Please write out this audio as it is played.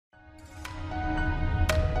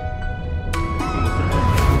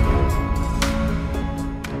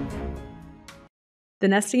The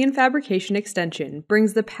Nesting Fabrication Extension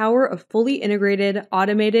brings the power of fully integrated,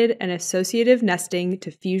 automated, and associative nesting to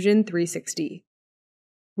Fusion 360.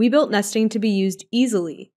 We built nesting to be used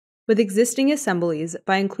easily with existing assemblies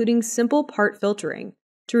by including simple part filtering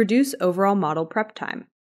to reduce overall model prep time.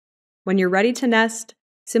 When you're ready to nest,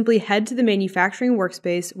 simply head to the manufacturing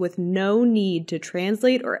workspace with no need to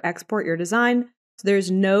translate or export your design, so there's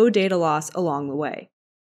no data loss along the way.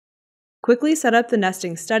 Quickly set up the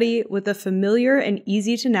nesting study with a familiar and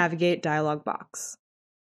easy-to-navigate dialog box.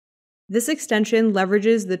 This extension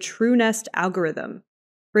leverages the TrueNest algorithm,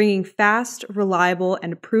 bringing fast, reliable,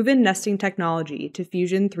 and proven nesting technology to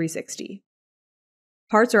Fusion 360.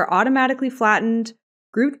 Parts are automatically flattened,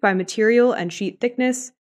 grouped by material and sheet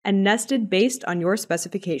thickness, and nested based on your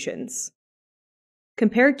specifications.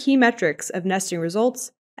 Compare key metrics of nesting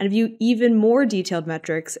results and view even more detailed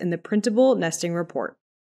metrics in the printable nesting report.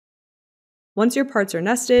 Once your parts are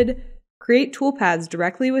nested, create toolpaths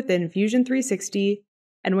directly within Fusion 360,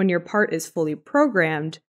 and when your part is fully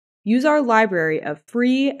programmed, use our library of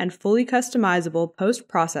free and fully customizable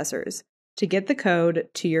post-processors to get the code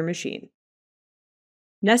to your machine.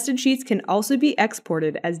 Nested sheets can also be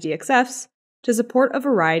exported as DXFs to support a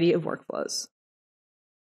variety of workflows.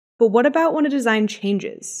 But what about when a design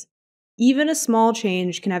changes? Even a small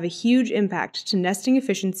change can have a huge impact to nesting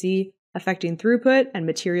efficiency, affecting throughput and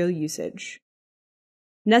material usage.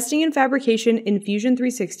 Nesting and fabrication in Fusion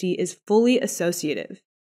 360 is fully associative,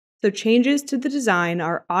 so changes to the design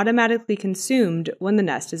are automatically consumed when the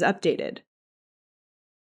nest is updated.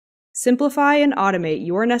 Simplify and automate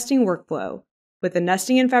your nesting workflow with the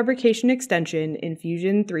Nesting and Fabrication Extension in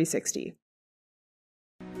Fusion 360.